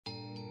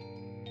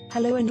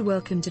Hello and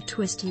welcome to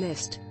Twist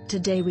List.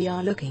 Today we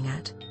are looking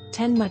at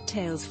 10 mad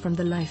tales from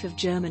the life of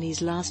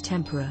Germany's last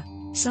emperor.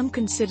 Some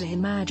consider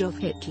him Adolf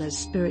Hitler's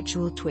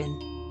spiritual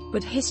twin.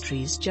 But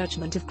history's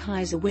judgment of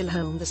Kaiser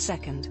Wilhelm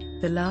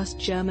II, the last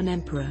German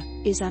emperor,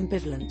 is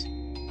ambivalent.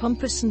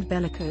 Pompous and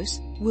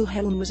bellicose,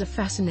 Wilhelm was a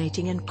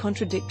fascinating and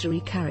contradictory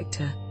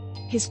character.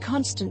 His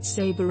constant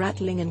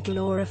saber-rattling and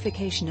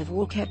glorification of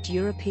war kept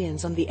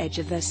Europeans on the edge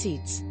of their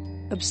seats.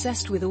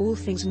 Obsessed with all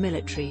things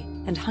military,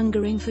 and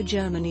hungering for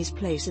Germany's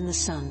place in the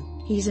sun,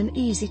 he's an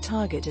easy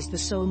target as the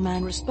sole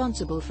man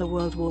responsible for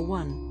World War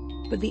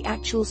I. But the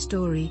actual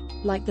story,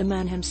 like the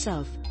man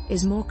himself,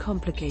 is more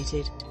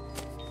complicated.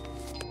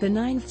 The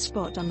 9th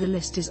spot on the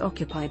list is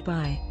occupied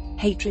by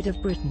hatred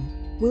of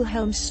Britain.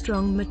 Wilhelm's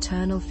strong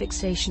maternal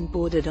fixation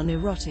bordered on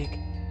erotic.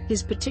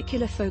 His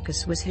particular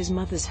focus was his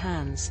mother's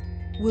hands.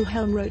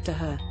 Wilhelm wrote to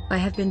her, "I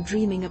have been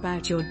dreaming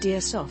about your dear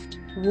soft,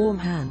 warm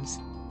hands.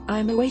 I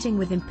am awaiting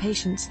with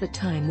impatience the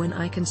time when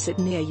I can sit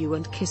near you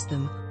and kiss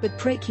them, but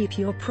pray keep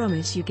your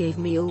promise you gave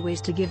me always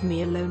to give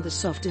me alone the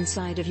soft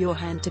inside of your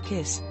hand to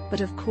kiss,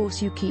 but of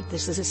course you keep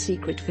this as a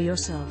secret for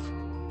yourself."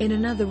 In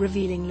another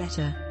revealing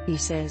letter, he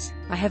says,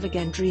 "I have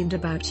again dreamed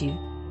about you.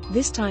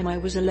 This time I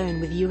was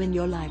alone with you in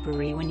your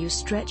library when you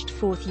stretched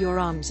forth your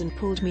arms and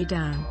pulled me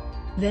down.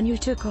 Then you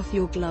took off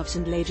your gloves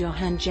and laid your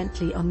hand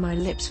gently on my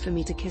lips for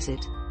me to kiss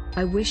it.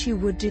 I wish you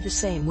would do the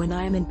same when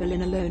I am in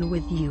Berlin alone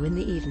with you in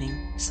the evening."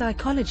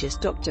 Psychologist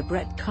Dr.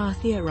 Brett Carr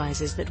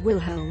theorizes that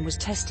Wilhelm was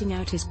testing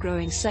out his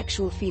growing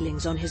sexual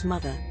feelings on his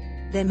mother.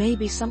 There may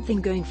be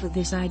something going for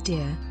this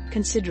idea,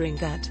 considering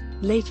that,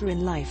 later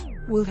in life,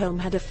 Wilhelm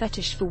had a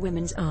fetish for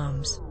women's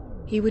arms.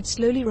 He would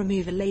slowly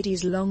remove a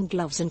lady's long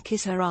gloves and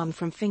kiss her arm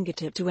from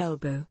fingertip to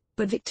elbow,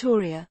 but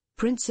Victoria,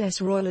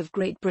 Princess Royal of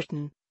Great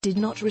Britain, did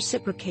not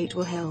reciprocate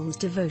Wilhelm's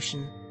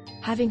devotion.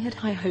 Having had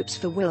high hopes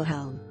for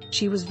Wilhelm,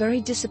 she was very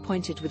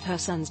disappointed with her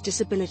son's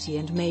disability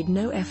and made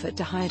no effort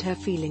to hide her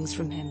feelings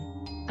from him.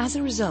 As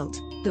a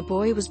result, the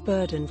boy was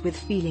burdened with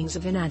feelings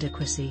of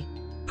inadequacy.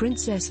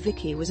 Princess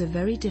Vicky was a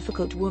very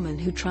difficult woman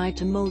who tried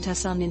to mold her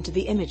son into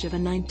the image of a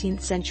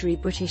 19th-century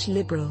British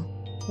liberal.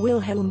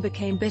 Wilhelm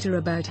became bitter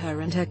about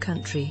her and her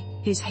country.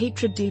 His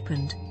hatred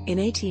deepened, in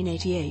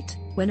 1888,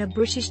 when a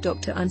British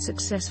doctor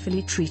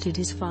unsuccessfully treated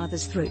his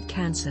father's throat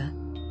cancer.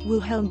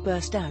 Wilhelm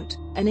burst out,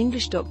 "An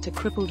English doctor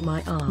crippled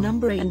my arm.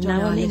 Number 8 and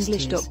now an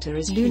English doctor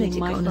is lunatic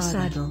my on a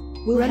saddle."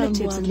 Wilhelm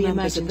warmly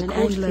imagined an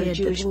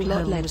anti-Jewish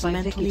plot led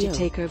by Vicky to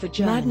take over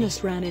Germany.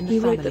 Madness ran in the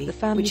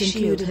family, which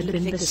included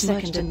Ludwig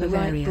II and the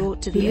right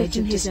brought to the edge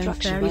of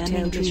destruction by an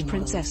English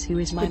princess who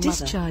is my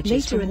mother.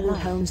 Later in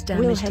Wilhelm's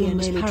Wilhelm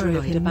merely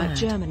paranoid about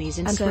Germany's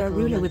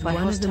encirclement with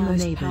one of the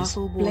most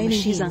powerful war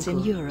machines in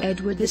Europe.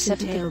 Edward the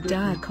Seventh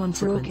dire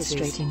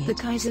consequences. The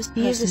Kaiser's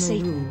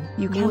personal rule.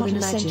 You cannot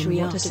imagine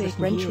what a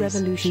French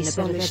Revolution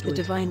abolished the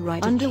divine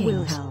right under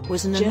Wilhelm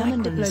was an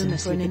German diplomacy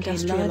for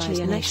an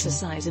largely an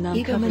exercise in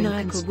egomaniacal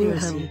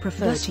Wilhelm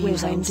preferred to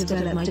use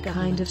developed a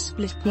kind of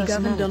split personality. He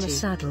governed on a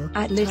saddle.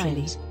 At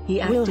times,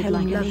 he acted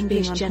like an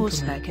English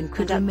horseback and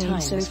could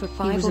remain so for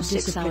 5 or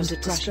 6 hours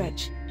at a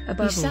stretch.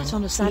 He sat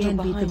on a saddle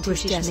behind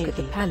his desk at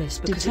the palace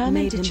because it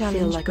made him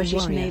feel like a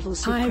warrior.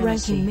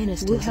 High-ranking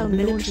ministers and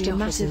military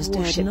massive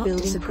warship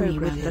building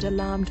program that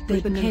alarmed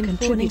Britain and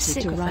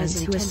contributed to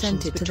rising who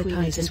assented to the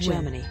Kaiser's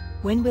Germany.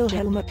 When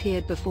Wilhelm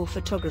appeared before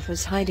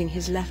photographers hiding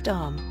his left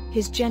arm,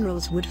 his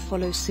generals would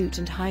follow suit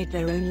and hide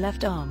their own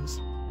left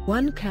arms.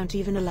 One count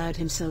even allowed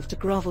himself to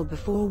grovel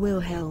before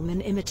Wilhelm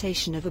in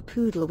imitation of a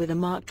poodle with a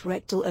marked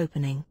rectal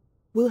opening.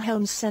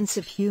 Wilhelm's sense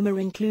of humor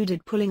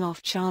included pulling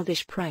off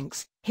childish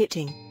pranks,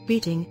 hitting,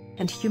 beating,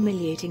 and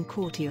humiliating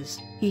courtiers.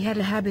 He had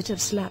a habit of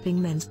slapping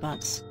men's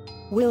butts.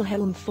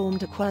 Wilhelm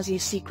formed a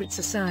quasi-secret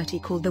society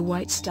called the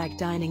White Stag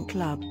Dining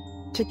Club.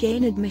 To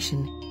gain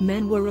admission,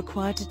 men were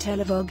required to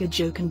tell a vulgar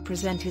joke and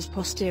present his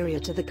posterior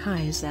to the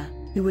Kaiser,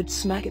 who would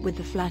smack it with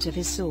the flat of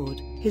his sword.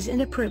 His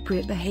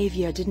inappropriate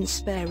behavior didn't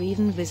spare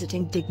even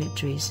visiting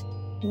dignitaries.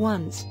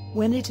 Once,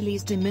 when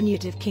Italy's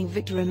diminutive King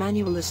Victor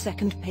Emmanuel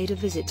II paid a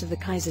visit to the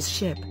Kaiser's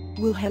ship,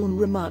 Wilhelm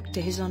remarked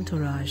to his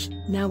entourage,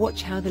 "Now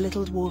watch how the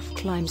little dwarf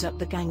climbs up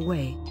the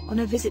gangway." On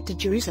a visit to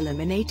Jerusalem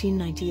in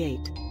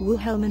 1898,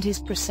 Wilhelm and his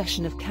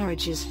procession of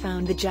carriages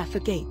found the Jaffa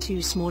Gate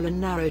too small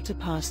and narrow to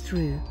pass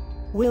through.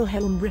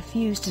 Wilhelm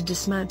refused to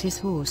dismount his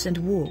horse and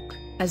walk,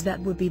 as that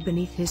would be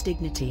beneath his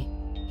dignity.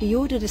 He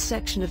ordered a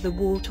section of the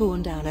wall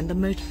torn down and the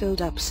moat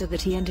filled up so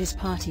that he and his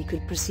party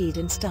could proceed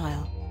in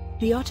style.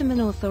 The Ottoman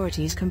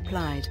authorities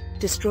complied,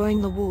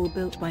 destroying the wall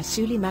built by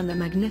Suleiman the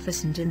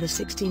Magnificent in the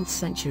 16th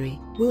century.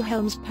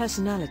 Wilhelm's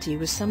personality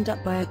was summed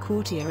up by a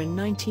courtier in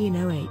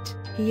 1908,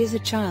 "He is a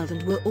child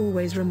and will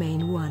always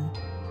remain one."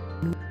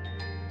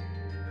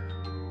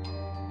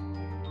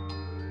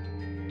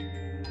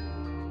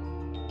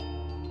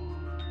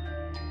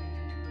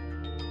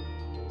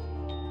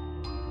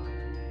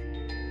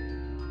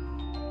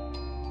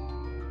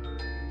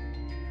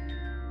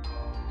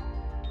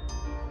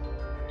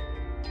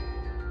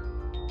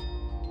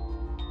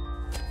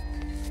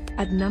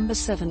 At number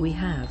 7 we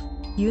have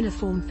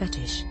uniform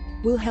fetish.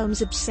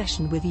 Wilhelm's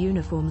obsession with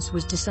uniforms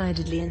was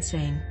decidedly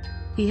insane.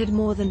 He had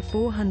more than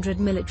 400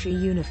 military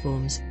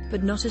uniforms,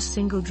 but not a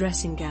single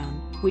dressing gown,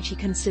 which he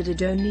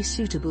considered only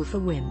suitable for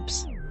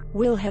wimps.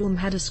 Wilhelm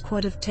had a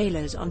squad of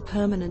tailors on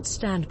permanent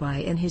standby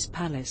in his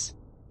palace.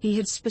 He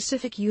had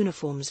specific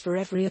uniforms for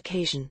every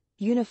occasion,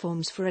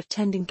 uniforms for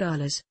attending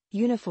galas,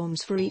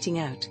 uniforms for eating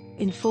out,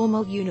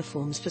 informal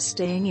uniforms for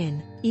staying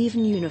in,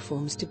 even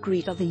uniforms to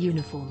greet other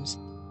uniforms.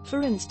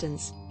 For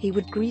instance, he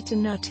would greet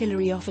an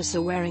artillery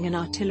officer wearing an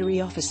artillery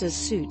officer's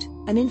suit,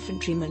 an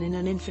infantryman in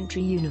an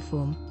infantry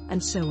uniform,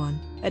 and so on.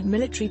 At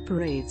military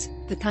parades,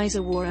 the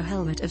Kaiser wore a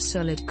helmet of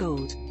solid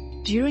gold.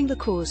 During the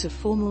course of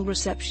formal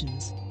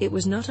receptions, it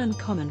was not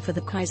uncommon for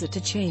the Kaiser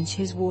to change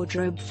his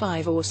wardrobe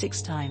 5 or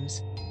 6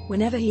 times.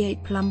 Whenever he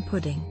ate plum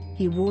pudding,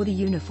 he wore the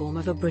uniform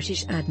of a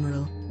British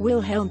admiral.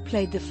 Wilhelm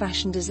played the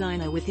fashion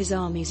designer with his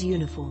army's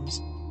uniforms.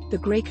 The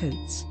grey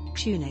coats,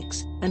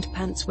 tunics, and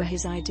pants were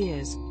his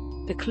ideas.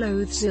 The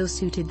clothes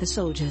ill-suited the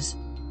soldiers.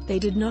 They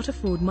did not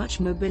afford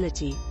much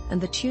mobility, and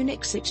the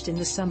tunics itched in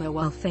the summer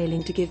while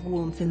failing to give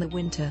warmth in the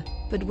winter,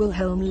 but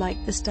Wilhelm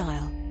liked the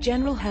style.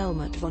 General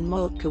Helmut von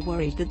Moltke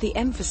worried that the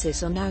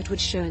emphasis on outward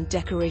show and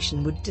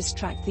decoration would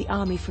distract the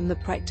army from the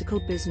practical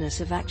business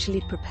of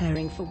actually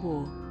preparing for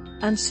war.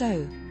 And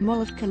so,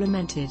 Moltke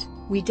lamented,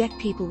 "We deck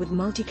people with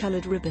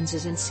multicolored ribbons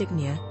as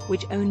insignia,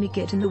 which only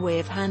get in the way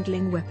of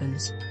handling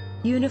weapons.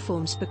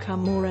 Uniforms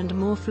become more and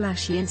more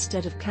flashy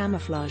instead of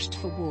camouflaged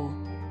for war.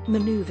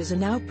 Maneuvers are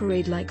now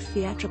parade-like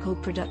theatrical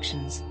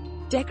productions.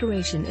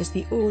 Decoration is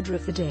the order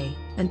of the day,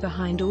 and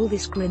behind all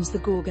this grins the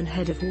Gorgon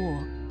head of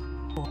war."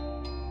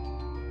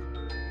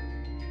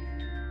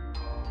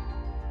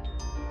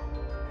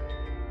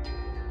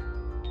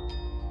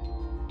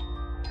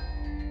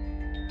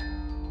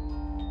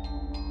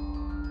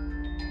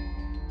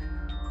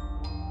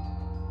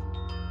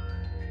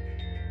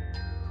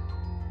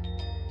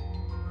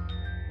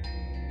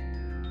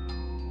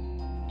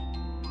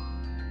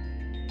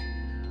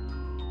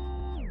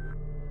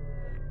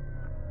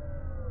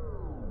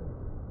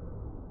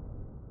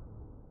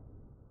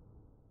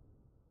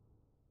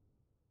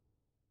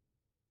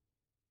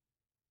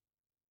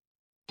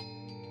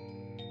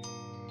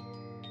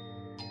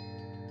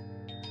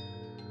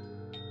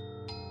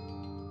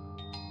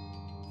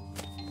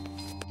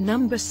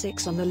 Number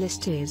 6 on the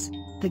list is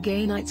The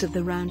Gay Knights of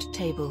the Round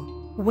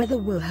Table. Whether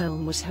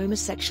Wilhelm was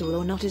homosexual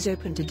or not is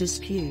open to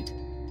dispute,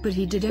 but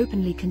he did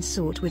openly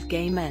consort with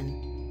gay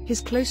men. His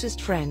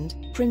closest friend,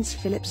 Prince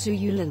Philip zu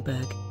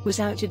Eulenburg, was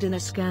outed in a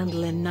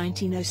scandal in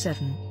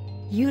 1907.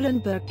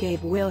 Eulenburg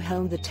gave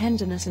Wilhelm the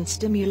tenderness and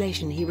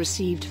stimulation he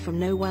received from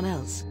no one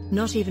else,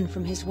 not even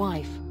from his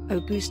wife,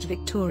 Auguste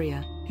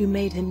Victoria, who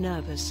made him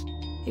nervous.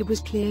 It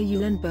was clear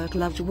Eulenburg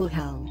loved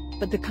Wilhelm,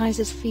 but the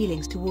Kaiser's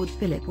feelings toward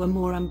Philip were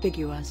more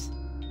ambiguous.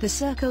 The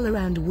circle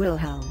around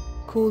Wilhelm,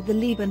 called the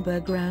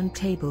Liebenberg Round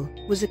Table,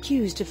 was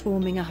accused of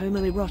forming a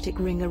homoerotic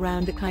ring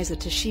around the Kaiser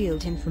to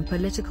shield him from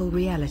political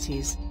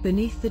realities.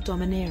 Beneath the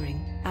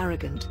domineering,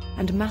 arrogant,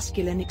 and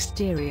masculine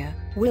exterior,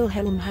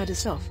 Wilhelm had a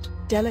soft,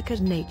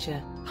 delicate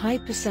nature,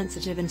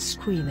 hypersensitive and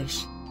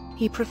squeamish.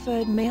 He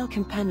preferred male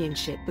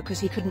companionship because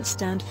he couldn't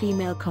stand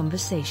female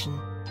conversation.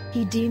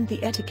 He deemed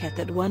the etiquette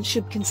that one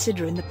should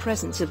consider in the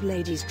presence of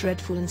ladies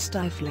dreadful and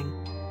stifling.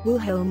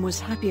 Wilhelm was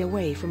happy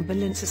away from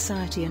Berlin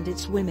society and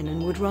its women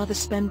and would rather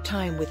spend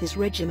time with his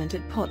regiment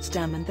at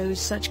Potsdam and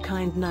those such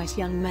kind nice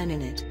young men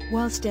in it.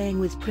 While staying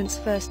with Prince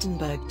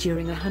Fürstenberg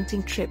during a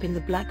hunting trip in the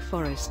Black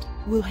Forest,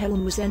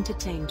 Wilhelm was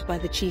entertained by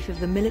the chief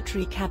of the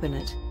military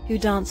cabinet, who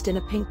danced in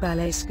a pink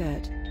ballet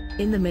skirt.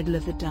 In the middle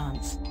of the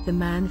dance, the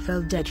man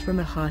fell dead from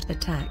a heart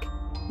attack.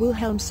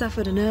 Wilhelm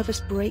suffered a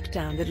nervous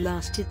breakdown that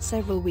lasted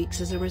several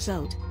weeks as a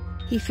result.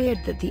 He feared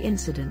that the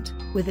incident,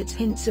 with its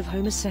hints of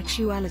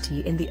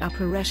homosexuality in the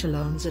upper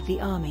echelons of the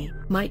army,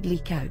 might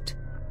leak out.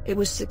 It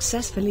was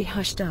successfully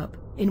hushed up.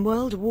 In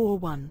World War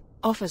I,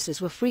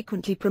 officers were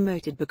frequently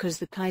promoted because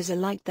the Kaiser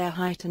liked their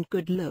height and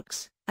good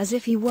looks, as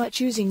if he were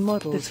choosing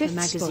models for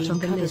magazine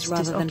covers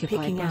rather than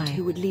picking out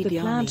who would lead the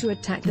army. To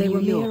attack They New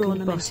were York mere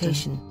and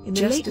ornamentation. Boston. In the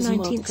Just late as 19th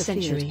Moltke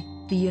century,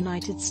 the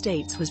United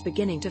States was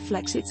beginning to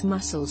flex its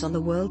muscles on the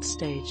world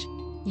stage.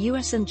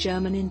 US and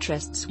German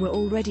interests were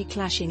already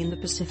clashing in the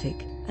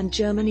Pacific, and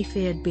Germany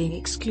feared being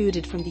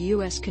excluded from the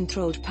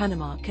US-controlled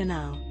Panama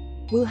Canal.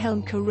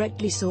 Wilhelm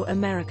correctly saw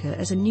America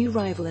as a new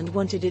rival and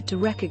wanted it to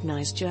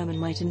recognize German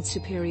might and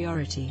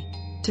superiority.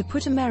 To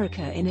put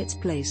America in its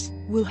place,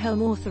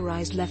 Wilhelm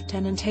authorized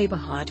Lieutenant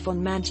Eberhard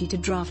von Manty to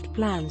draft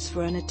plans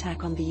for an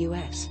attack on the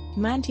US.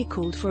 Manty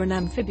called for an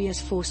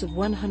amphibious force of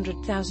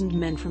 100,000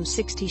 men from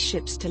 60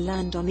 ships to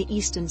land on the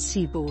eastern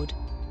seaboard.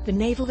 The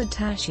naval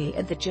attaché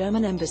at the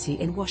German embassy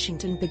in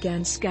Washington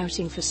began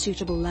scouting for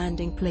suitable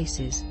landing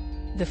places.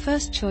 The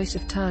first choice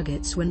of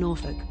targets were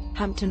Norfolk,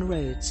 Hampton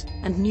Roads,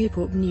 and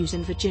Newport News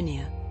in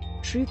Virginia.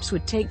 Troops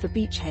would take the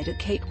beachhead at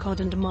Cape Cod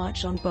and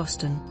march on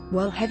Boston,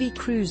 while heavy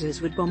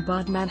cruisers would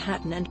bombard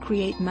Manhattan and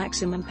create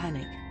maximum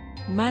panic.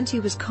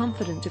 Manty was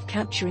confident of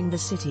capturing the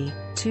city.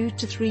 2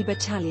 to 3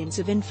 battalions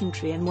of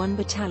infantry and 1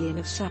 battalion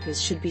of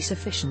sappers should be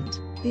sufficient.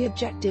 The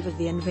objective of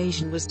the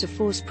invasion was to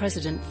force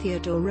President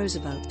Theodore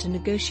Roosevelt to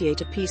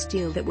negotiate a peace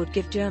deal that would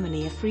give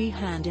Germany a free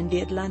hand in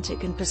the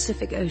Atlantic and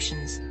Pacific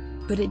Oceans.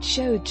 But it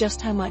showed just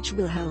how much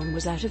Wilhelm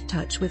was out of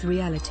touch with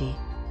reality.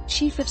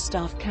 Chief of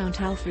Staff Count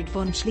Alfred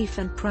von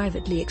Schlieffen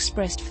privately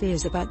expressed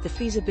fears about the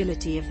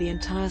feasibility of the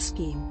entire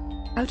scheme.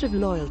 Out of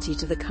loyalty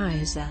to the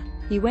Kaiser,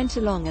 he went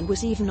along and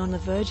was even on the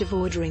verge of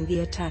ordering the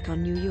attack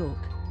on New York.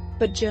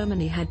 But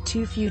Germany had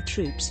too few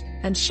troops,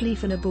 and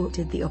Schlieffen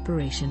aborted the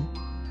operation.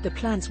 The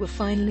plans were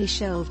finally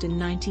shelved in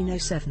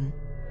 1907.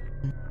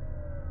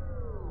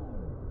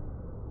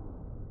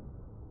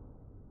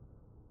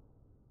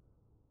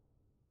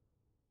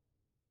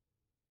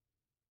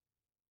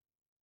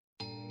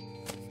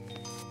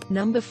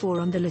 Number 4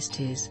 on the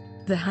list is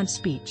the Hun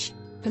speech.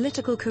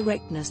 Political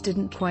correctness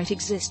didn't quite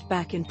exist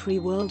back in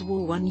pre-World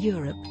War I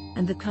Europe,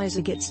 and the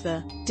Kaiser gets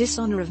the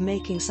dishonor of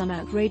making some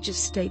outrageous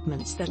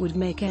statements that would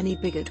make any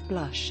bigot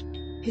blush.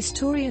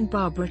 Historian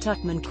Barbara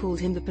Tuchman called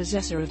him the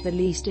possessor of the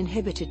least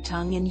inhibited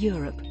tongue in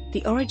Europe.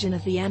 The origin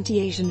of the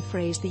anti-Asian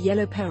phrase "the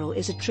Yellow Peril"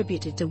 is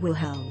attributed to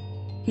Wilhelm.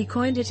 He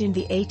coined it in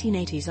the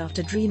 1880s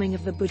after dreaming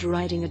of the Buddha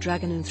riding a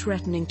dragon and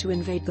threatening to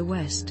invade the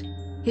West.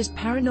 His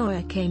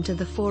paranoia came to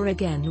the fore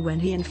again when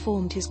he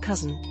informed his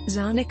cousin,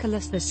 Tsar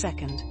Nicholas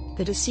II,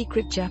 that a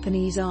secret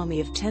Japanese army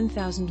of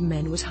 10,000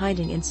 men was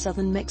hiding in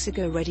southern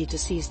Mexico ready to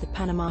seize the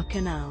Panama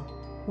Canal.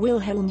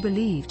 Wilhelm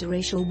believed a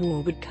racial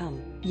war would come,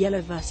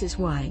 yellow versus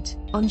white.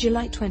 On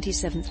July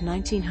 27,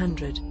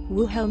 1900,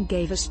 Wilhelm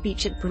gave a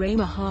speech at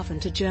Bremerhaven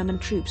to German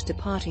troops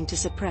departing to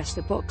suppress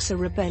the Boxer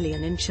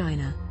Rebellion in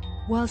China.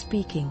 While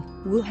speaking,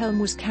 Wilhelm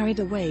was carried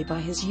away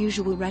by his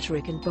usual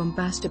rhetoric and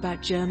bombast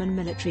about German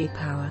military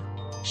power.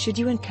 "Should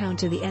you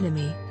encounter the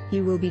enemy,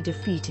 you will be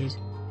defeated,"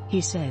 he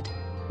said.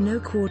 "No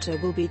quarter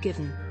will be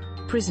given.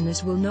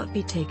 Prisoners will not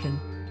be taken.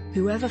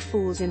 Whoever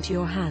falls into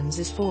your hands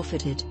is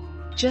forfeited."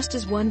 Just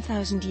as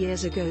 1,000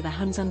 years ago the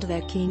Huns under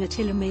their king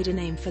Attila made a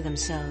name for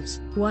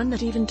themselves, one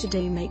that even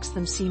today makes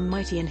them seem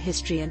mighty in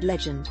history and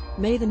legend,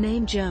 may the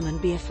name German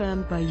be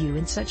affirmed by you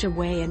in such a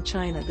way in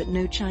China that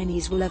no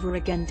Chinese will ever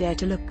again dare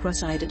to look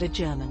cross-eyed at a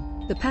German.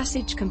 The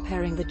passage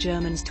comparing the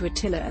Germans to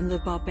Attila and the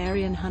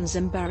barbarian Huns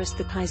embarrassed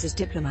the Kaiser's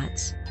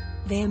diplomats.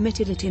 They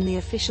omitted it in the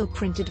official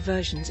printed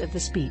versions of the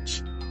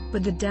speech.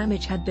 But the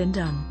damage had been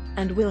done,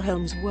 and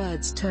Wilhelm's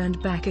words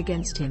turned back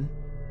against him.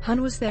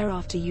 Hun was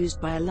thereafter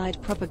used by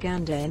Allied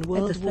propaganda in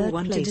World War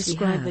I to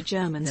describe the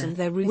Germans and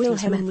their ruthless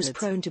methods. Wilhelm was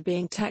prone to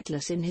being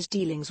tactless in his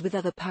dealings with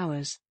other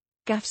powers.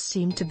 Gaffes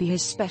seemed to be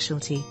his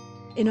specialty.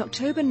 In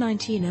October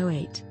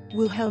 1908,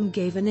 Wilhelm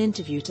gave an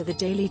interview to the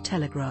Daily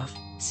Telegraph,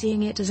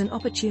 seeing it as an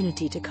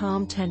opportunity to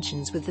calm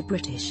tensions with the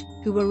British,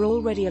 who were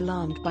already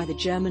alarmed by the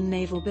German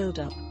naval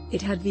buildup.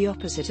 It had the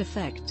opposite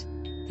effect.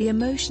 The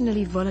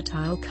emotionally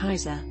volatile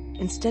Kaiser,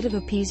 instead of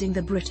appeasing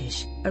the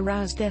British,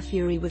 aroused their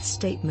fury with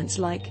statements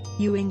like,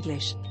 "You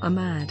English are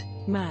mad,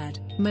 mad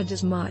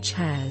as March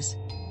hares."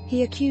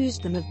 He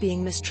accused them of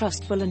being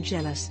mistrustful and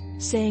jealous,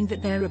 saying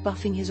that their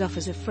rebuffing his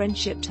offers of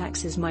friendship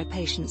taxes my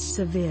patience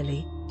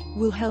severely.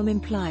 Wilhelm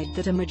implied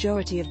that a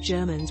majority of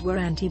Germans were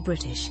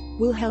anti-British.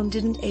 Wilhelm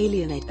didn't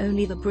alienate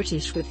only the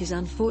British with his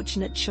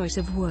unfortunate choice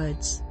of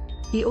words.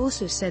 He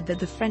also said that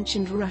the French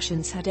and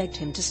Russians had egged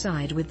him to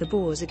side with the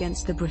Boers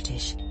against the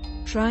British.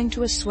 Trying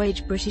to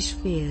assuage British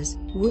fears,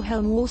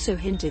 Wilhelm also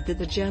hinted that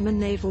the German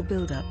naval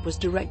buildup was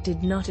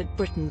directed not at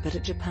Britain but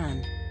at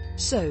Japan.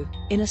 So,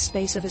 in a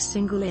space of a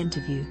single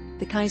interview,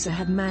 the Kaiser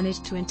had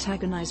managed to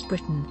antagonize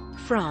Britain,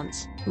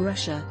 France,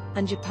 Russia,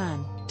 and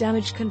Japan.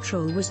 Damage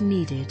control was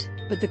needed,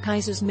 but the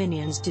Kaiser's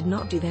minions did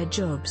not do their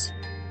jobs.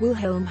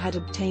 Wilhelm had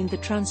obtained the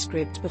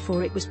transcript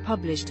before it was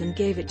published and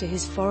gave it to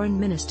his foreign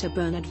minister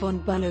Bernhard von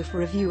Bülow for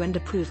review and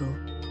approval.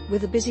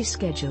 With a busy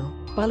schedule,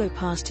 Bülow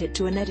passed it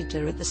to an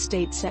editor at the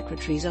State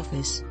Secretary's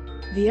office.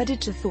 The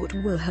editor thought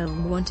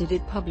Wilhelm wanted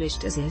it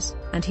published as is,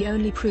 and he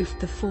only proofed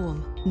the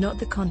form, not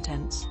the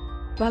contents.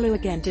 Bülow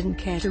again didn't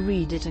care to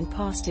read it and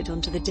passed it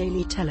on to the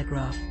Daily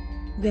Telegraph.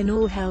 Then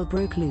all hell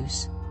broke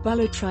loose.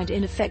 Bülow tried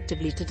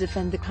ineffectively to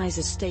defend the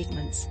Kaiser's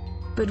statements.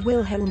 But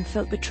Wilhelm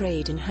felt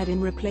betrayed and had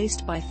him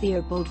replaced by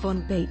Theobald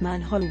von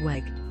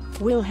Bateman-Hollweg.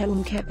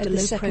 Wilhelm kept a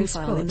low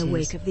profile in the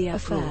wake of the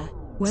affair.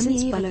 When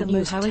Since Bülow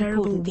knew how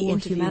important the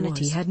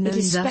inhumanity had known, it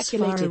is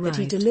speculated that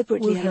he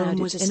deliberately allowed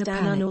it in a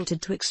panic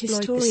unaltered to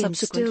exploit the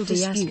subsequent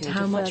dispute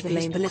how much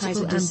blame the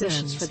Kaiser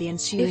deserves for the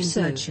ensuing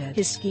bloodshed.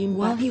 His scheme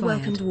while he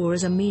welcomed war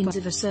as a means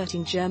of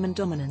asserting German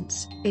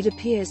dominance, it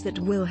appears that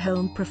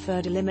Wilhelm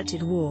preferred a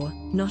limited war,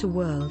 not a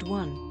world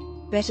one.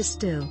 Better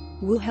still,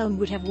 Wilhelm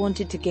would have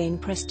wanted to gain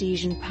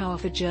prestige and power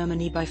for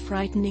Germany by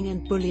frightening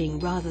and bullying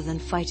rather than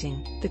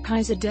fighting. The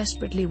Kaiser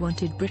desperately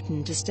wanted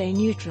Britain to stay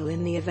neutral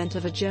in the event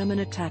of a German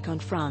attack on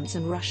France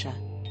and Russia.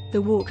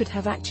 The war could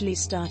have actually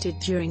started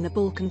during the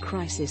Balkan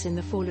crisis in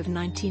the fall of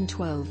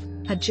 1912,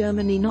 had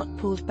Germany not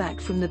pulled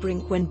back from the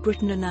brink when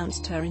Britain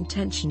announced her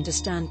intention to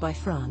stand by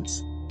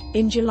France.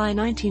 In July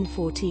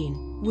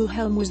 1914,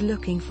 Wilhelm was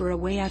looking for a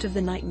way out of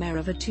the nightmare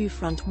of a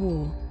two-front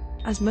war.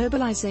 As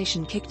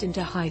mobilization kicked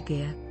into high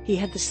gear, he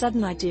had the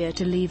sudden idea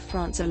to leave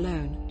France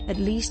alone, at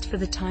least for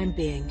the time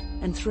being,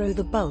 and throw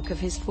the bulk of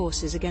his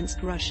forces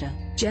against Russia.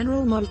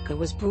 General Moltke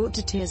was brought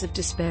to tears of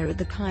despair at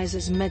the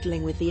Kaiser's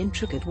meddling with the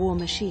intricate war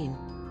machine.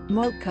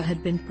 Moltke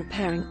had been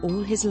preparing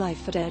all his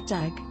life for der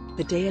Tag,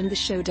 the day and the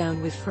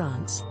showdown with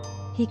France.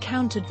 He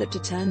countered that to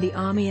turn the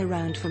army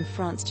around from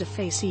France to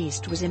face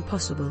east was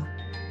impossible.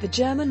 The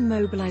German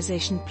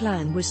mobilization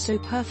plan was so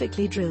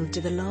perfectly drilled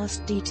to the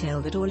last detail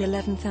that all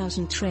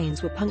 11,000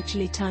 trains were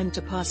punctually timed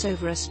to pass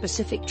over a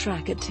specific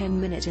track at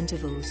 10-minute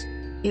intervals.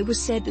 It was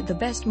said that the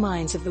best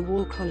minds of the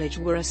War College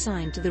were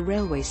assigned to the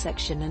railway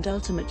section and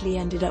ultimately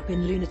ended up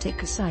in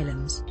lunatic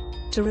asylums.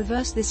 To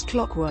reverse this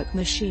clockwork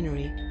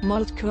machinery,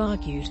 Moltke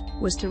argued,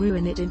 was to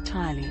ruin it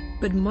entirely.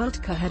 But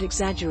Moltke had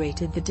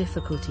exaggerated the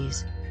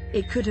difficulties.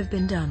 It could have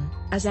been done,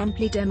 as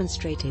amply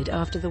demonstrated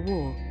after the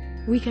war.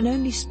 We can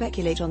only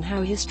speculate on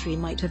how history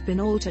might have been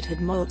altered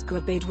had Moltke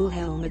obeyed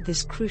Wilhelm at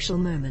this crucial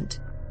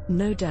moment.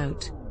 No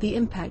doubt, the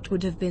impact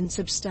would have been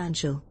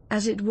substantial.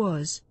 As it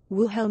was,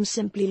 Wilhelm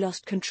simply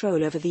lost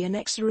control over the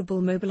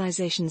inexorable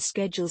mobilization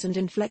schedules and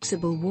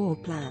inflexible war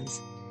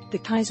plans. The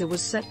Kaiser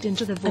was sucked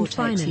into the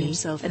vortex he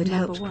himself had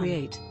helped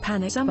create.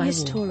 Panicked Some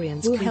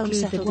historians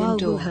conclude that while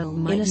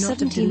Wilhelm might not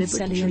have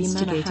deliberately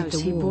instigated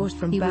the war,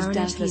 he was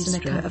doubtless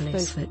an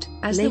accomplice.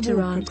 As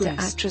later on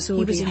progressed,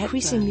 he was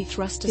increasingly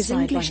thrust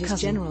aside by his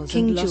generals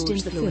and lost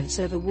influence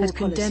over war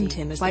policy.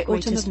 By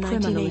autumn of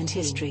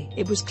 1918,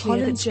 it was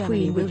clear that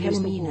Germany would lose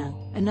the war.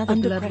 Another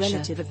blood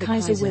relative of the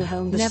Kaiser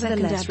Wilhelm II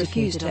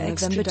refused on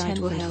November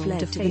 10 and fled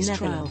to face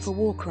trial for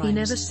war crimes. He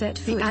never set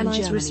foot in Germany.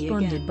 The Allies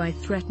responded by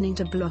threatening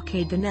to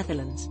blockade the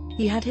Netherlands.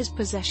 He had his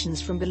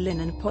possessions from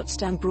Berlin and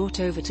Potsdam brought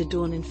over to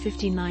Daun in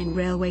 59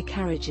 railway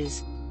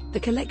carriages. The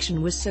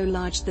collection was so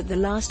large that the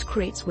last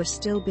crates were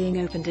still being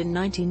opened in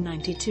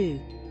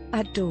 1992.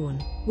 At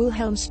Daun,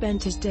 Wilhelm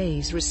spent his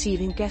days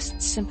receiving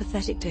guests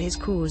sympathetic to his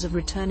cause of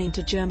returning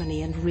to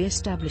Germany and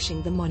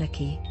re-establishing the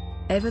monarchy.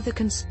 Ever the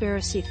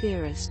conspiracy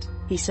theorist,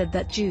 he said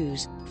that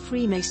Jews,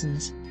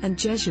 Freemasons, and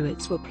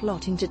Jesuits were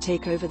plotting to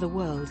take over the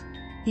world.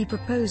 He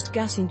proposed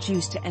gassing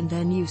Jews to end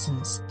their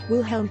nuisance.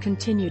 Wilhelm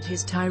continued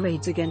his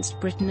tirades against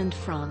Britain and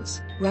France,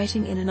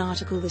 writing in an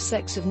article The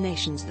Sex of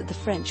Nations that the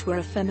French were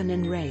a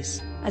feminine race,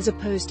 as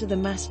opposed to the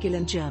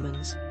masculine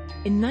Germans.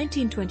 In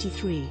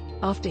 1923,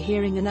 after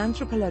hearing an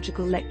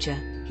anthropological lecture,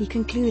 he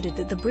concluded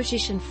that the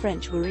British and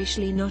French were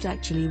racially not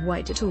actually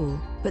white at all,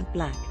 but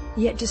black.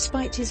 Yet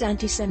despite his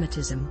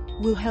anti-Semitism,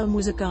 Wilhelm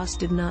was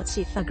aghast at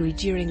Nazi thuggery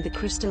during the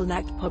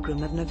Kristallnacht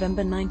pogrom of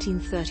November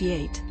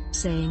 1938,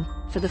 saying,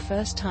 "For the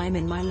first time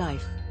in my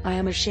life, I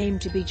am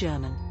ashamed to be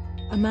German."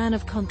 A man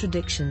of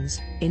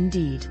contradictions,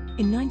 indeed.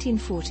 In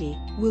 1940,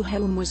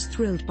 Wilhelm was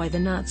thrilled by the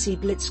Nazi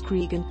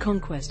blitzkrieg and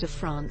conquest of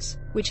France,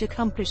 which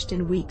accomplished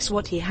in weeks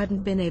what he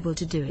hadn't been able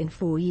to do in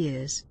 4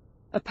 years.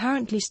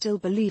 Apparently still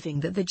believing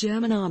that the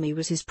German army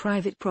was his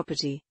private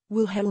property,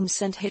 Wilhelm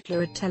sent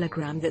Hitler a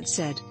telegram that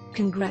said,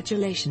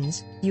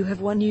 "Congratulations, you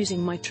have won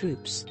using my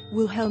troops."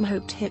 Wilhelm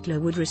hoped Hitler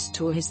would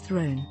restore his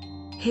throne.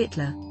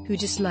 Hitler, who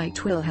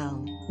disliked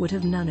Wilhelm, would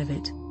have none of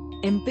it.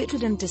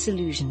 Embittered and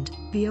disillusioned,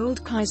 the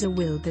old Kaiser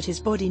willed that his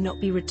body not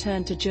be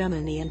returned to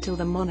Germany until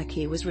the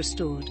monarchy was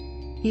restored.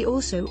 He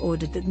also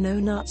ordered that no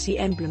Nazi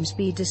emblems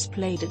be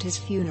displayed at his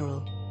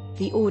funeral.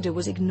 The order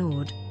was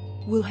ignored.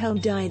 Wilhelm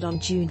died on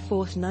June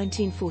 4,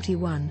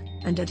 1941,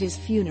 and at his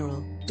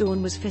funeral,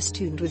 Daun was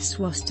festooned with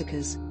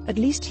swastikas. At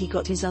least he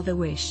got his other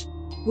wish.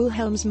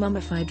 Wilhelm's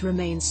mummified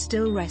remains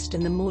still rest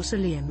in the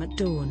mausoleum at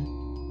Daun.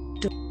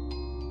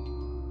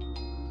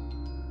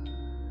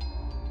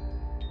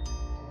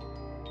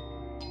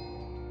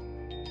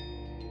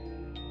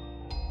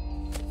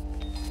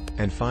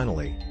 And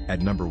finally,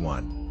 at number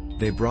 1,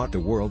 they brought the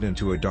world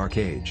into a dark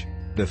age.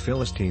 The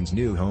Philistines'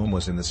 new home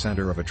was in the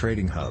center of a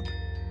trading hub.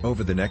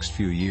 Over the next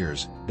few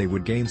years, they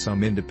would gain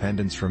some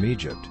independence from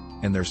Egypt,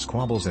 and their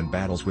squabbles and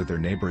battles with their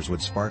neighbors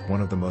would spark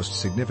one of the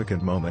most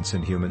significant moments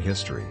in human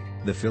history.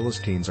 The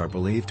Philistines are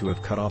believed to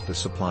have cut off the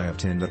supply of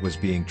tin that was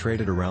being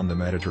traded around the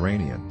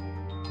Mediterranean.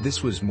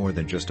 This was more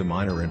than just a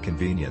minor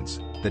inconvenience.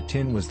 The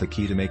tin was the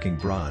key to making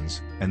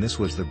bronze, and this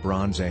was the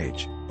Bronze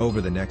Age.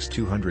 Over the next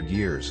 200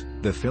 years,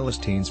 the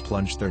Philistines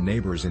plunged their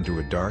neighbors into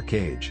a dark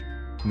age.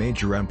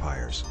 Major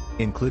empires,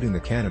 including the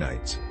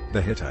Canaanites,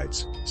 the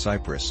Hittites,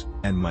 Cyprus,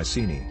 and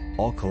Mycenae,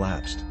 all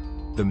collapsed.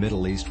 The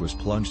Middle East was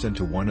plunged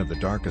into one of the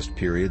darkest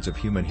periods of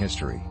human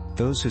history.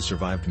 Those who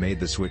survived made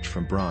the switch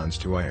from bronze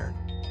to iron.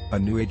 A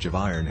new age of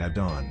iron had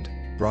dawned,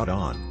 brought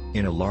on,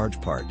 in a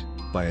large part,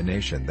 by a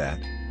nation that,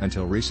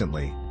 until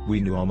recently, we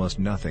knew almost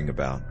nothing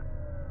about.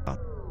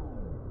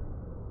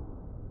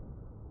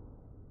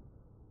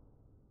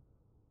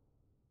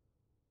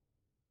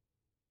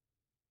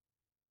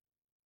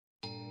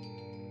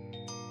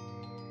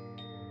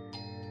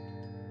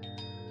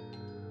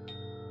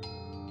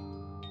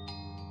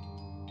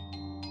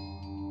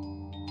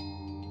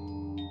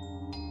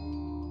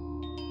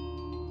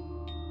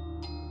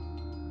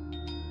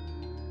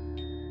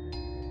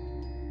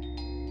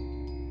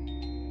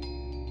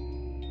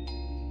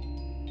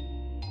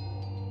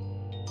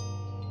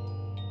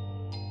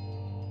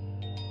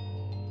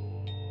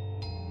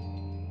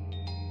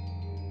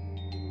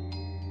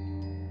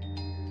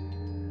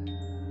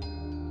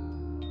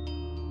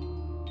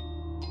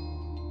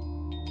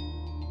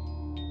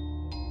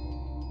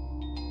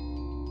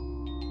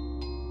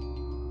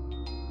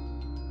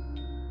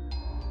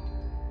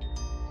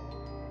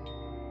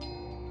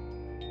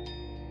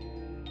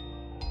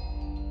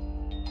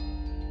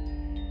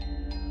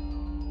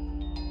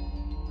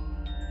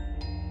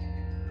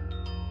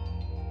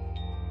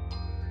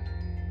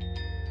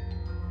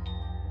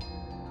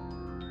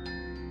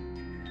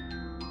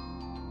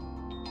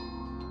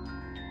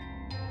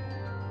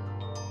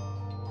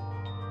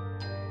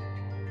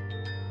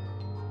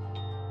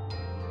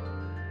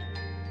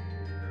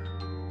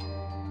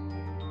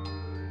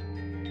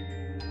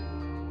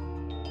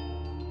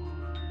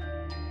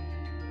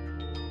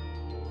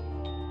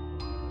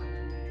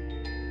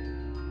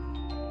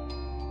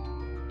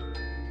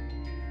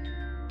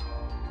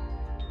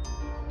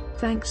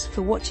 Thanks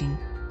for watching.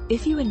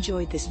 If you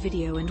enjoyed this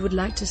video and would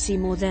like to see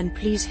more, then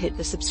please hit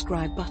the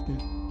subscribe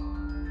button.